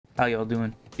How y'all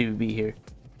doing? Jibby here.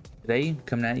 Today, I'm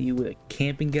coming at you with a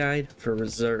camping guide for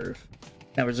Reserve.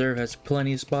 Now, Reserve has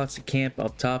plenty of spots to camp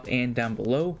up top and down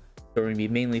below, so we're going to be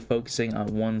mainly focusing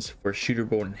on ones for shooter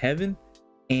born in heaven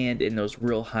and in those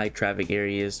real high traffic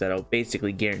areas that'll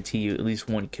basically guarantee you at least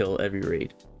one kill every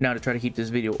raid. Now, to try to keep this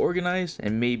video organized,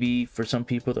 and maybe for some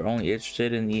people they're only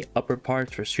interested in the upper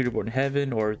parts for shooter born in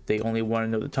heaven, or they only want to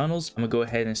know the tunnels, I'm gonna go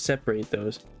ahead and separate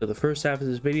those. So the first half of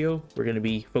this video, we're gonna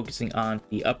be focusing on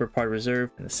the upper part of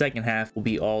Reserve, and the second half will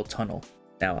be all tunnel.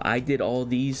 Now, I did all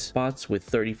these spots with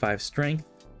 35 strength,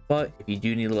 but if you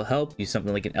do need a little help, use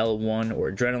something like an L1 or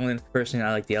Adrenaline. Personally,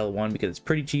 I like the L1 because it's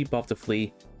pretty cheap off the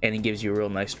flea and it gives you a real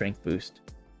nice strength boost.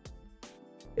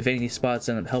 If any of these spots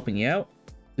end up helping you out,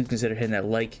 please consider hitting that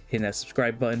like, hitting that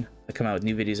subscribe button. I come out with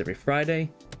new videos every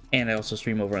Friday, and I also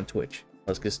stream over on Twitch.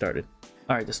 Let's get started.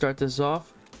 All right, to start this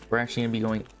off, we're actually gonna be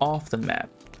going off the map.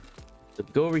 So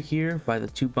go over here by the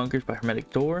two bunkers by Hermetic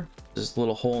Door. There's this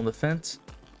little hole in the fence.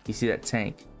 You see that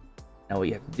tank. Now what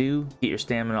you have to do, get your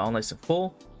stamina all nice and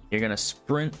full. You're gonna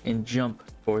sprint and jump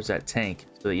towards that tank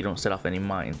so that you don't set off any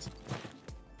mines.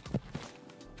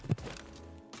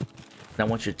 Now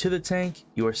once you're to the tank,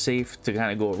 you are safe to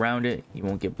kind of go around it. You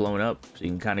won't get blown up, so you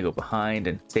can kind of go behind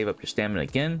and save up your stamina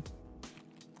again.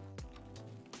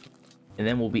 And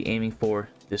then we'll be aiming for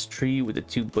this tree with the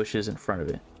two bushes in front of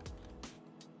it.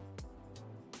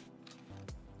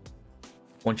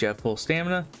 Once you have full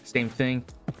stamina, same thing,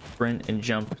 sprint and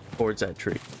jump towards that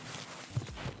tree.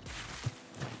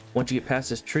 Once you get past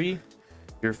this tree,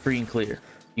 you're free and clear.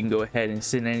 You can go ahead and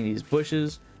sit in any of these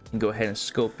bushes and go ahead and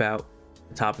scope out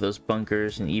the top of those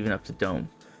bunkers and even up to dome.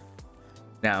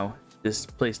 Now, this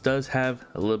place does have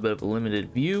a little bit of a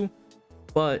limited view,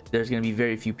 but there's going to be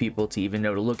very few people to even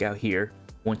know to look out here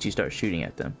once you start shooting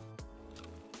at them.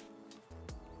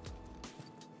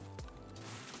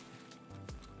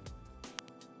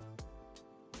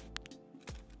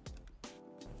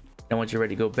 And once you're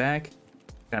ready to go back,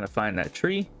 kind of find that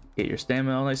tree, get your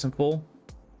stamina all nice and full,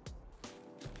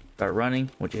 start running.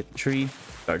 Once you hit the tree,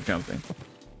 start jumping.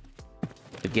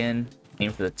 Again,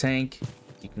 aim for the tank.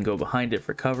 You can go behind it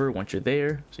for cover once you're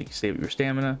there, so you can save your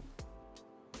stamina.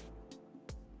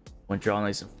 Once you're all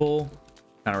nice and full,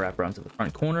 kind of wrap around to the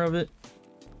front corner of it.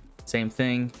 Same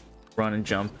thing, run and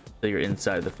jump till you're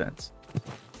inside the fence.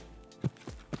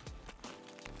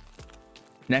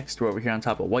 Next, we're over here on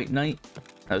top of White Knight.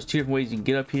 Now, there's two different ways you can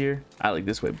get up here. I like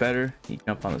this way better. You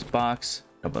jump on this box,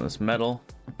 jump on this metal,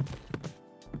 and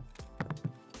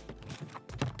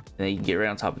then you can get right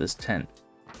on top of this tent.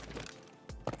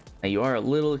 Now, you are a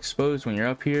little exposed when you're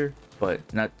up here, but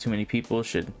not too many people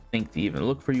should think to even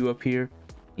look for you up here.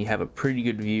 You have a pretty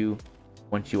good view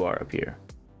once you are up here.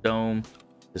 Dome,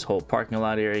 this whole parking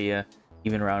lot area,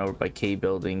 even around over by K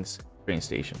buildings, train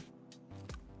station.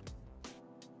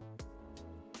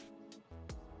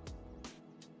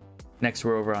 Next,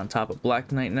 we're over on top of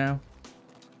Black Knight now.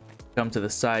 Come to the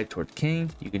side towards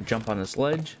King. You can jump on this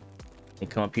ledge and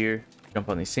come up here, jump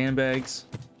on these sandbags,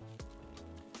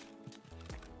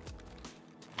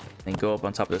 and go up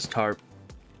on top of this tarp.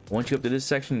 Once you go up to this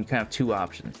section, you kind of have two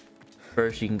options.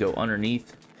 First, you can go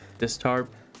underneath this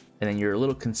tarp, and then you're a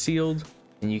little concealed,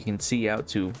 and you can see out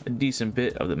to a decent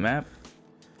bit of the map.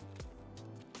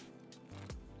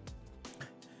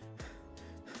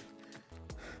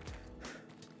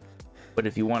 But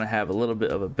if you want to have a little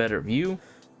bit of a better view, you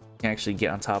can actually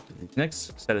get on top of the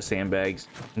next set of sandbags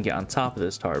and get on top of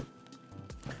this tarp.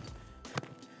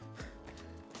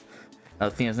 Now,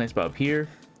 the thing that's nice about up here,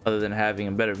 other than having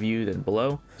a better view than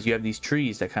below, is you have these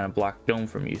trees that kind of block dome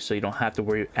from you, so you don't have to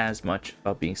worry as much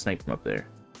about being sniped from up there.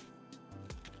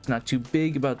 It's not too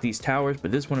big about these towers,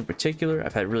 but this one in particular,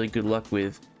 I've had really good luck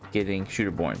with getting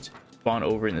shooter borns. Spawn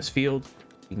over in this field.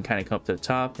 You can kind of come up to the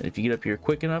top, and if you get up here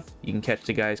quick enough, you can catch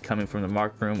the guys coming from the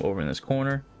marked room over in this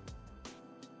corner.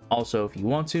 Also, if you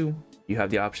want to, you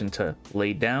have the option to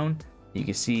lay down. You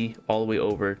can see all the way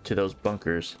over to those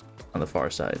bunkers on the far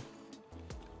side.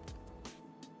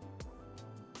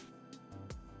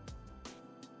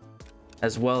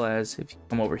 As well as, if you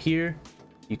come over here,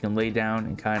 you can lay down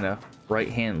and kind of right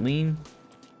hand lean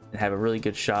and have a really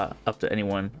good shot up to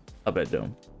anyone up at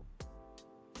dome.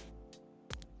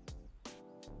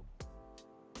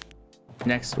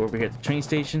 Next, over here at the train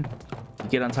station, you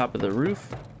get on top of the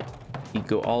roof, you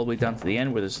go all the way down to the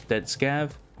end where there's a dead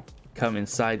scav, come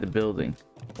inside the building.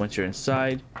 Once you're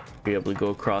inside, you're able to go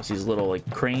across these little like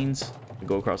cranes,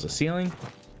 go across the ceiling,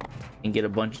 and get a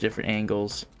bunch of different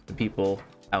angles of people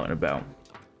out and about.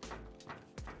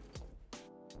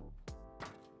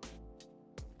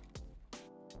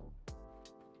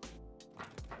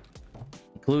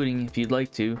 including, if you'd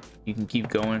like to, you can keep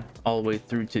going all the way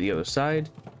through to the other side,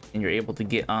 and you're able to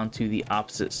get onto the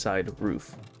opposite side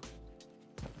roof.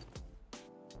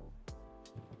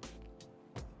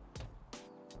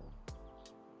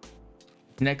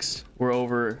 Next, we're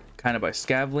over kind of by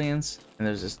Scavlands, and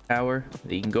there's this tower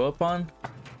that you can go up on.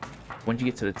 Once you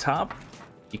get to the top,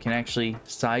 you can actually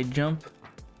side jump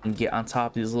and get on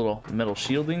top of these little metal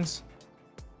shieldings.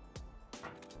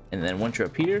 And then once you're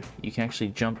up here, you can actually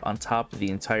jump on top of the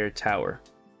entire tower.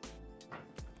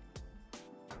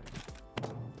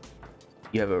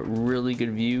 You have a really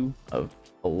good view of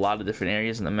a lot of different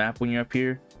areas in the map when you're up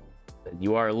here.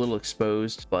 You are a little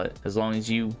exposed, but as long as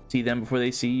you see them before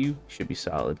they see you, you should be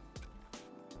solid.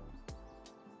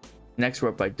 Next, we're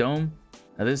up by Dome.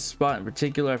 Now this spot in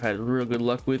particular, I've had real good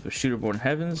luck with Shooterborn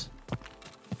Heavens.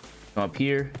 Come up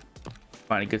here,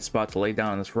 find a good spot to lay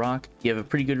down on this rock. You have a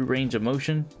pretty good range of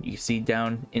motion. You can see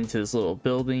down into this little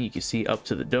building, you can see up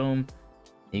to the dome,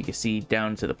 you can see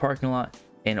down to the parking lot,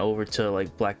 and over to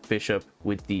like Black Bishop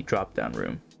with the drop down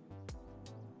room.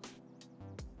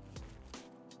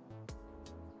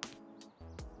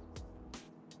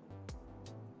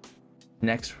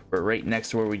 Next, we're right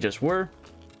next to where we just were.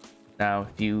 Now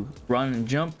if you run and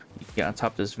jump, you can get on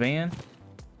top of this van,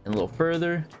 and a little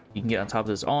further you can get on top of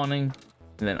this awning,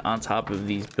 and then on top of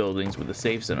these buildings with the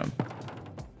safes in them.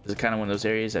 This is kind of one of those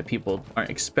areas that people aren't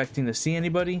expecting to see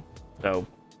anybody, so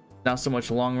not so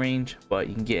much long range, but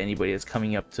you can get anybody that's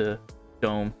coming up to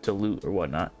Dome to loot or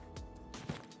whatnot.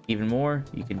 Even more,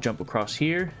 you can jump across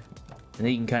here, and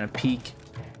then you can kind of peek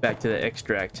back to the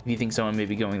extract if you think someone may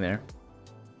be going there.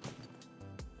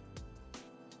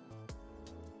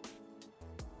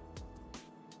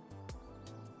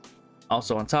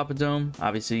 Also on top of Dome,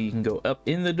 obviously you can go up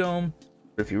in the dome,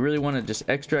 but if you really want to just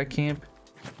extract camp,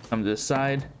 come to this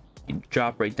side, you can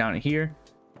drop right down here.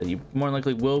 You more than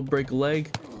likely will break a leg,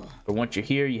 but once you're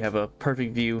here, you have a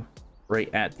perfect view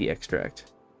right at the extract.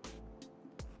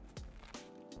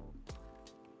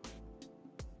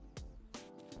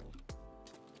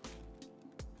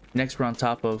 Next, we're on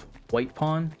top of White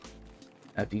Pawn.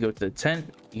 Now, if you go to the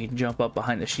tent, you can jump up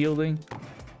behind the shielding,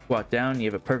 squat down, you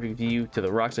have a perfect view to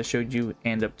the rocks I showed you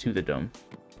and up to the dome.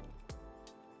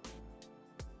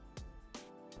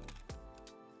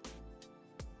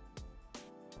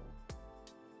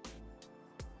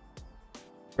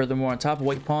 Furthermore, on top of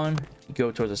White Pawn, you go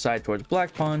towards the side towards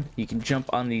Black Pawn, you can jump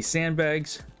on these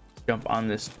sandbags, jump on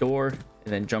this door,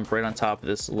 and then jump right on top of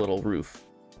this little roof.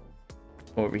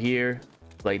 Over here,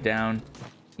 lay down,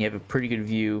 you have a pretty good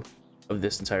view of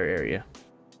this entire area.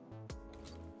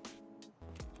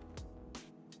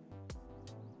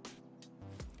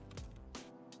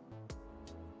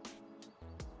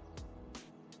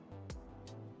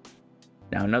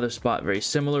 Now another spot very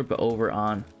similar, but over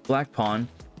on Black Pawn,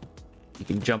 you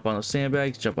can jump on those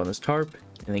sandbags, jump on this tarp,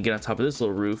 and then get on top of this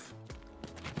little roof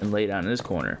and lay down in this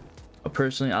corner. But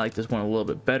personally, I like this one a little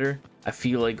bit better. I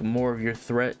feel like more of your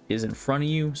threat is in front of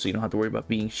you, so you don't have to worry about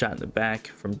being shot in the back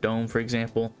from Dome, for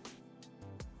example.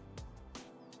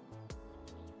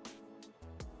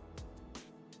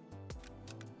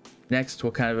 Next,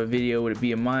 what kind of a video would it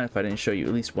be of mine if I didn't show you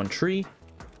at least one tree?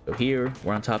 So here,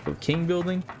 we're on top of King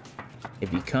Building.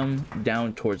 If you come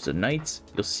down towards the Knights,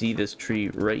 you'll see this tree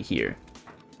right here.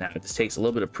 Now, this takes a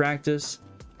little bit of practice,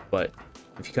 but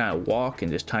if you kind of walk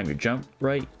and just time your jump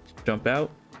right, jump out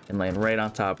and land right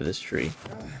on top of this tree.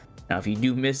 Now, if you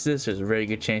do miss this, there's a very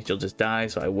good chance you'll just die,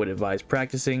 so I would advise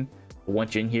practicing. But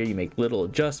once you're in here, you make little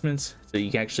adjustments so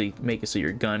you can actually make it so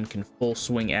your gun can full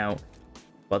swing out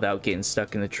without getting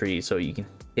stuck in the tree, so you can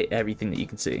hit everything that you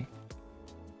can see.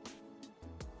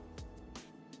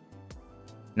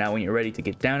 Now when you're ready to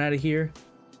get down out of here,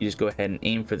 you just go ahead and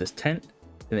aim for this tent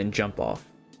and then jump off.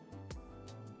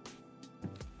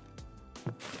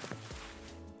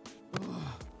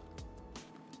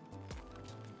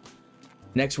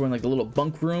 Next, we're in like a little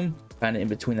bunk room, kind of in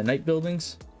between the night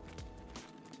buildings.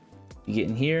 You get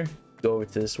in here, go over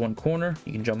to this one corner,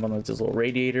 you can jump on like this little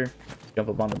radiator, jump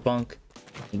up on the bunk,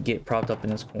 and get propped up in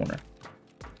this corner.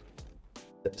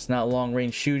 It's not long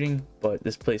range shooting, but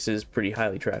this place is pretty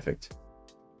highly trafficked.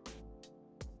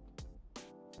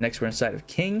 Next, we're inside of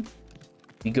King.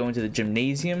 You go into the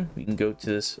gymnasium, you can go to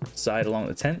this side along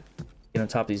the tent, get on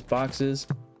top of these boxes,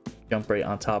 jump right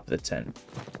on top of the tent.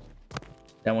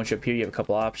 Now once you're up here, you have a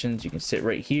couple options. You can sit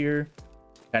right here,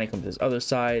 kind of come to this other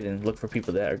side and look for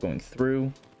people that are going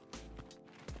through,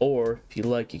 or if you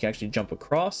like, you can actually jump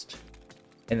across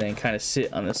and then kind of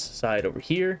sit on this side over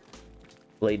here,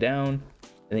 lay down,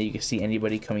 and then you can see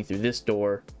anybody coming through this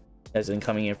door, as in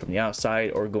coming in from the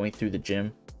outside or going through the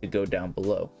gym to go down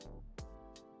below.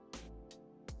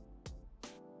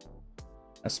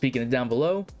 Now, speaking of down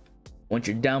below, once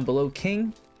you're down below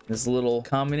King, this little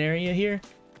common area here,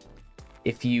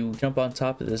 if you jump on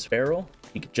top of this barrel,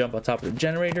 you can jump on top of the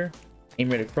generator, aim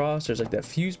right across. There's like that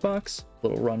fuse box,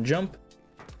 little run jump.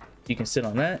 You can sit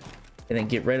on that and then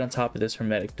get right on top of this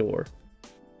hermetic door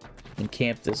and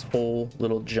camp this whole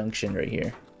little junction right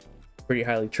here. Pretty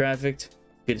highly trafficked.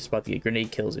 Good spot to get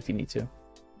grenade kills if you need to.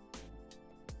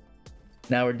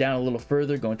 Now we're down a little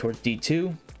further, going towards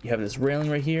D2. You have this railing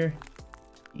right here.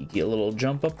 You get a little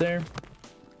jump up there.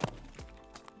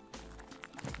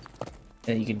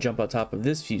 And you can jump on top of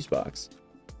this fuse box.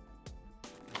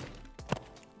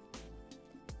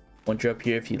 Once you're up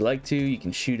here, if you'd like to, you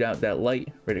can shoot out that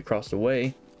light right across the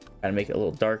way. Kind of make it a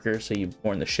little darker so you're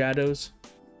more in the shadows.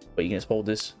 But you can just hold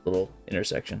this little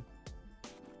intersection.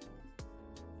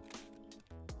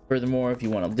 Furthermore, if you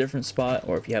want a different spot,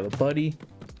 or if you have a buddy,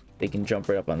 they can jump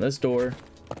right up on this door.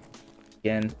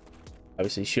 Again,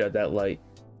 obviously shoot out that light.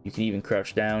 You can even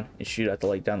crouch down and shoot out the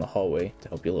light down the hallway to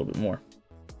help you a little bit more.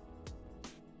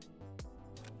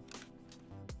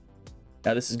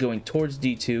 Now this is going towards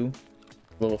D2,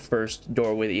 little first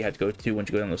doorway that you have to go to once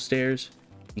you go down those stairs.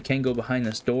 You can go behind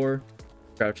this door,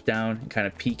 crouch down and kind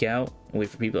of peek out and wait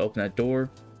for people to open that door,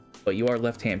 but you are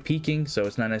left-hand peeking, so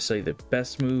it's not necessarily the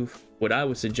best move. What I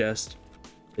would suggest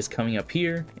is coming up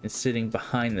here and sitting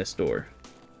behind this door.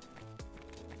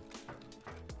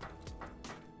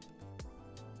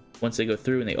 Once they go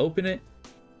through and they open it,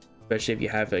 especially if you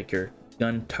have like your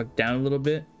gun tucked down a little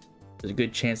bit, there's a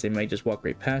good chance they might just walk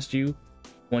right past you.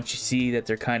 Once you see that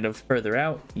they're kind of further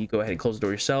out, you go ahead and close the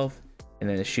door yourself and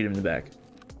then just shoot them in the back.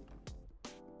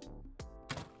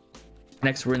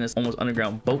 Next, we're in this almost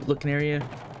underground boat looking area.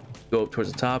 Go up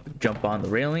towards the top, jump on the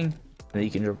railing, and then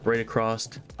you can jump right across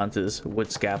onto this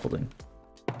wood scaffolding.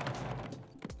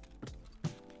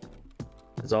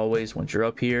 As always, once you're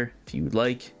up here, if you would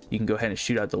like, you can go ahead and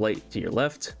shoot out the light to your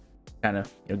left, kind of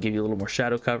give you a little more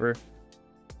shadow cover.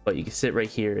 But you can sit right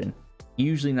here, and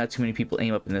usually not too many people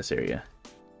aim up in this area.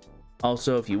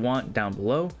 Also, if you want, down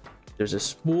below, there's a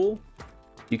spool.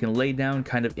 You can lay down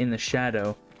kind of in the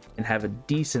shadow and have a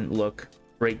decent look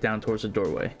right down towards the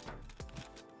doorway.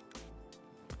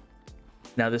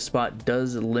 Now this spot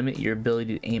does limit your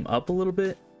ability to aim up a little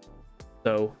bit,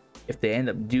 so if they end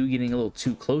up getting a little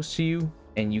too close to you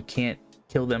and you can't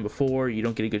kill them before, you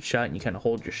don't get a good shot and you kind of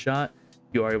hold your shot,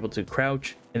 you are able to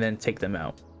crouch and then take them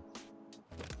out.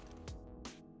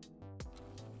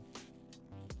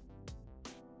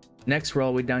 Next, we're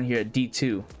all the way down here at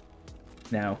D2.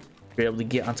 Now, if you're able to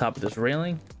get on top of this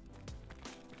railing,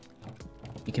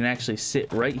 you can actually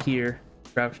sit right here,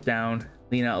 crouch down,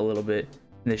 lean out a little bit,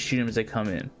 and just shoot them as they come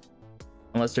in.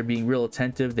 Unless they're being real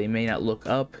attentive, they may not look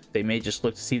up. They may just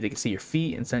look to see if they can see your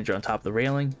feet, and since you're on top of the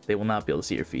railing, they will not be able to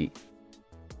see your feet.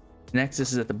 Next,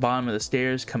 this is at the bottom of the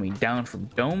stairs coming down from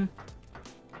Dome.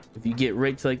 If you get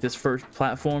right to like this first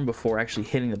platform before actually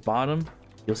hitting the bottom,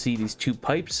 you'll see these two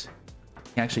pipes.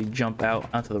 You can actually jump out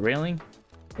onto the railing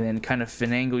and then kind of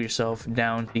finagle yourself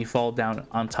down. You fall down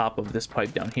on top of this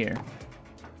pipe down here.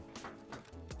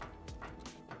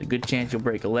 A good chance you'll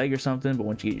break a leg or something, but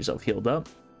once you get yourself healed up,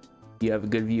 you have a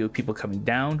good view of people coming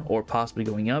down or possibly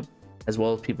going up, as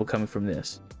well as people coming from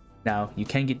this. Now, you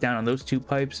can get down on those two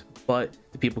pipes, but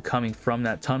the people coming from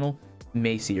that tunnel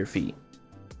may see your feet.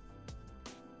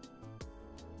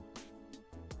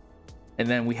 And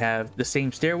then we have the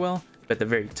same stairwell, but at the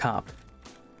very top.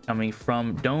 Coming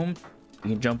from Dome,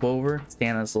 you can jump over,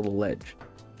 stand on this little ledge.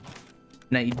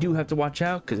 Now, you do have to watch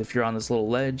out, because if you're on this little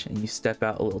ledge and you step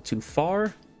out a little too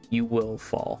far, you will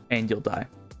fall and you'll die.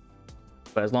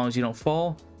 But as long as you don't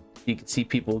fall, you can see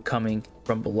people coming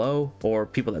from below or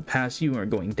people that pass you and are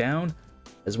going down,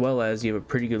 as well as you have a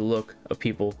pretty good look of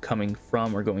people coming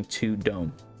from or going to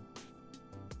Dome.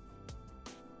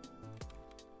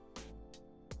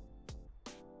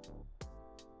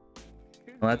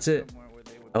 Well, that's it.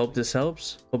 I hope this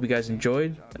helps. Hope you guys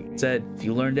enjoyed. Like I said, if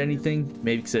you learned anything,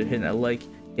 maybe consider hitting that like,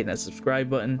 hitting that subscribe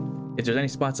button. If there's any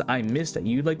spots that I missed that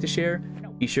you'd like to share,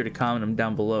 be sure to comment them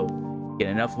down below. Get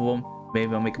enough of them,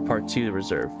 maybe I'll make a part 2 to the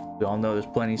reserve. We all know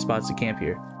there's plenty of spots to camp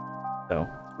here. So,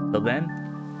 till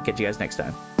then, catch you guys next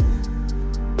time.